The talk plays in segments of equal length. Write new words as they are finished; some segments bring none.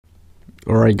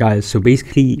Alright guys, so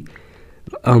basically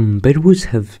BEDWARS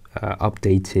have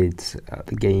updated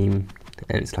the game,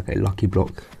 and it's like a lucky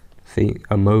block thing,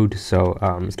 a mode, so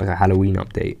it's like a Halloween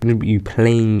update. I'm gonna be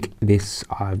playing this.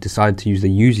 I've decided to use the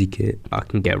Uzi kit. I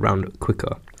can get around it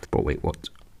quicker. But wait, what?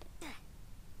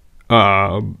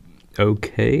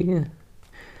 Okay.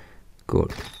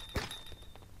 Good.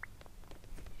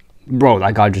 Bro,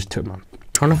 that guy just took my...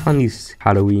 trying to find these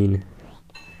Halloween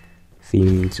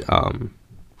themed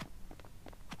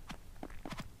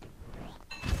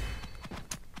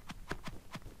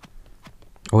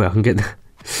oh yeah, I can get the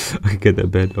I can get that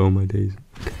bed. Oh my days.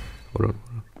 Okay, hold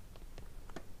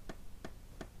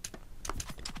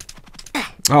on.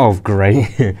 Oh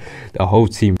great. The whole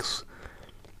team.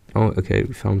 Oh okay,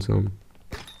 we found some.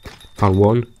 Found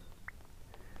one.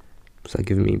 What's that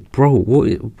giving me? Bro, what?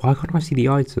 Why can't I see the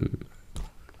item?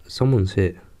 Someone's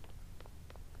hit.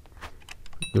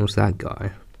 What's that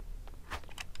guy?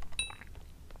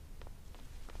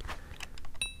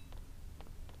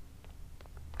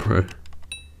 Bro.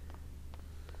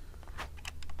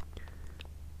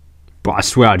 But I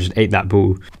swear I just ate that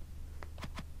ball.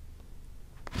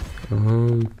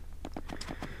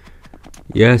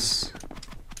 Yes.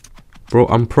 Bro,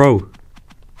 I'm pro.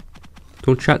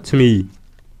 Don't chat to me.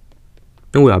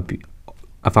 No way,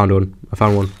 I found one. I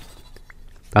found one.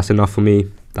 That's enough for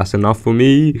me. That's enough for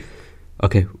me.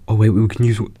 Okay. Oh wait, we can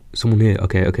use someone here.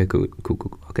 Okay, cool.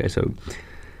 Okay, so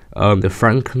the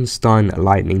Frankenstein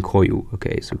lightning coil.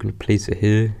 Okay, so we can place it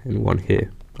here and one here.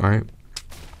 Alright.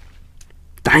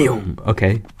 Damn!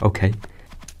 Okay. Am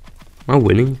I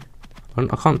winning?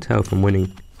 I can't tell if I'm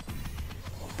winning.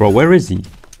 Bro, where is he?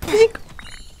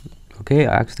 Okay,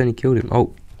 I accidentally killed him.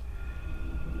 Oh.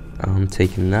 I'm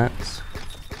taking that.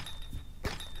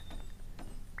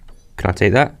 Can I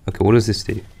take that? Okay, what does this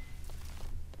do?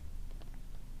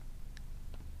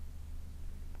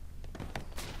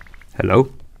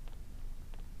 Hello?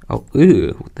 Oh,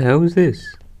 ew, what the hell is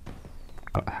this?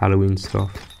 Halloween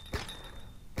stuff.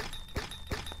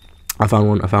 I found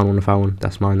one.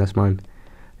 That's mine.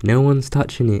 No one's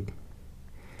touching it.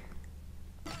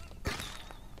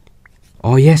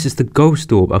 Oh yes, it's the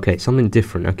ghost orb. Okay, something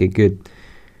different. Okay, good.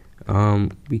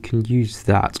 We can use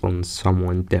that on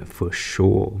someone dead for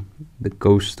sure. The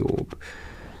ghost orb.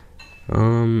 I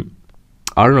don't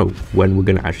know when we're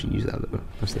gonna actually use that though.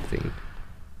 That's the thing.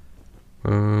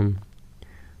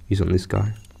 Use on this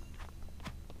guy.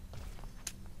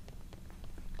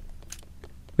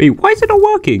 Wait, why is it not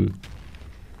working?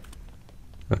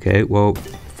 Okay, well,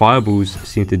 fireballs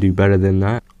seem to do better than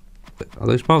that. Are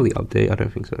those part of the update? I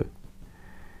don't think so.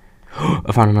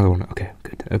 I found another one. Okay,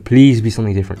 good. Please be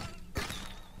something different.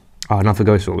 Oh, another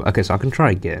ghost orb. Okay, so I can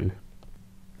try again.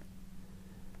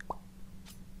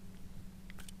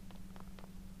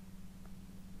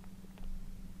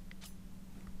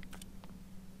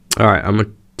 Alright, I'm gonna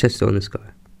test it on this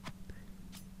guy.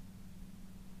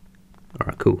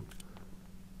 Alright, cool.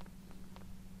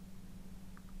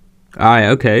 Alright,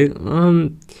 okay.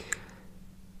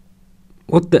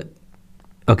 What the?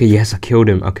 Okay, yes, I killed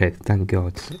him. Okay, thank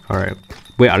God. Alright.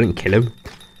 Wait, I didn't kill him.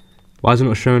 Why is it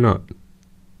not showing up?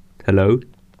 Hello?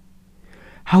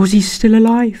 How is he still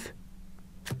alive?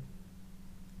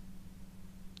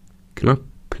 Can I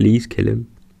please kill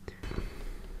him?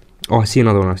 Oh, I see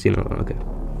another one. Okay.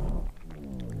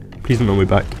 Please don't know me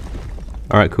back.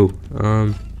 Alright, cool.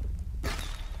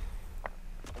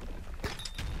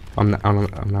 I'm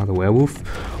now the werewolf.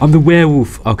 I'm the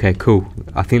werewolf. Okay, cool.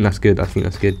 I think that's good.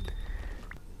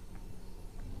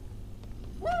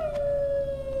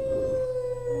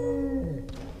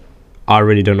 I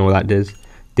really don't know what that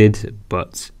did,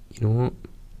 but you know what?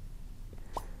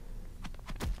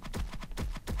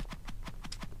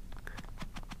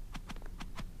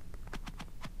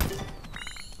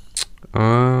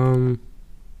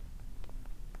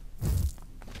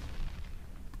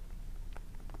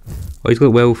 Oh, he's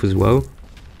got werewolf as well.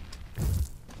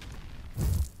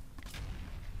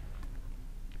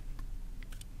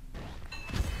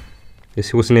 Yes,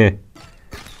 he wasn't here.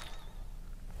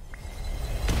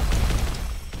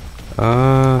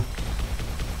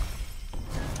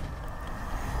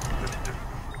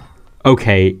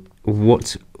 Okay,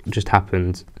 what just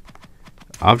happened?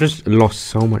 I've just lost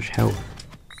so much health.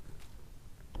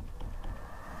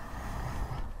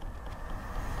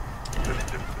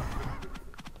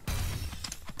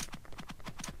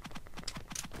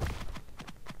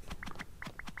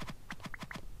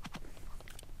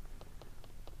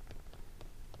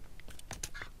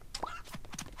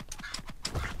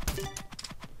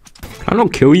 Can I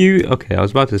not kill you? Okay, I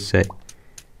was about to say.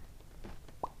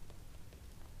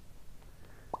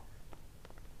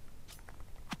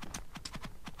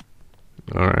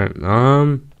 Alright,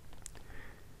 I'm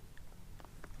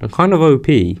kind of OP.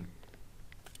 I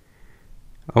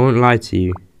won't lie to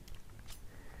you.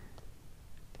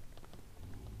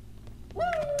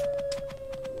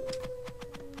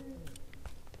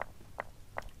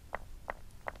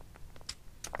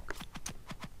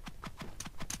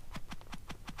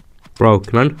 Bro,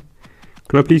 can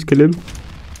I please kill him?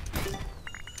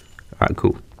 Alright,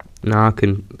 cool. Now I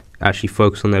can actually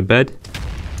focus on their bed.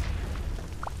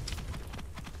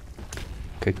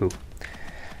 Okay, cool.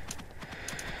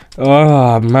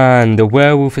 Oh man, the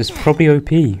werewolf is probably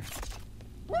OP.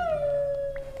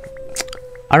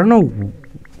 I don't know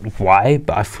why,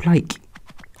 but I feel like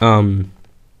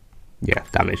yeah,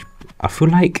 damage. I feel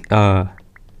like I'm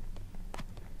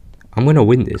gonna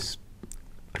win this.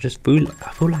 I feel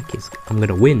like I'm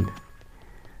gonna win.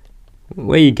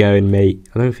 Where you going, mate?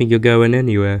 I don't think you're going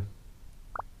anywhere.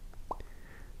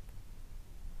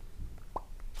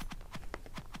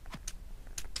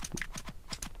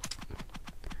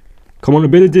 Come on,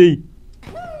 ability!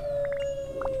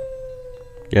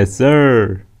 Yes,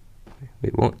 sir!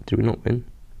 Wait, what? Did we not win?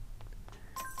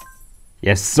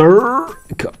 Yes, sir!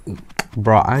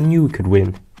 Bro, I knew we could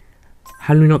win.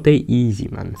 Halloween update, easy,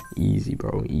 man. Easy,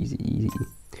 bro. Easy, easy.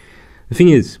 The thing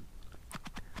is,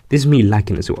 this is me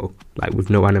lagging as well. Like, with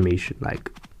no animation.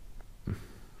 Like,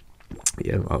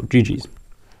 yeah, well, GG's.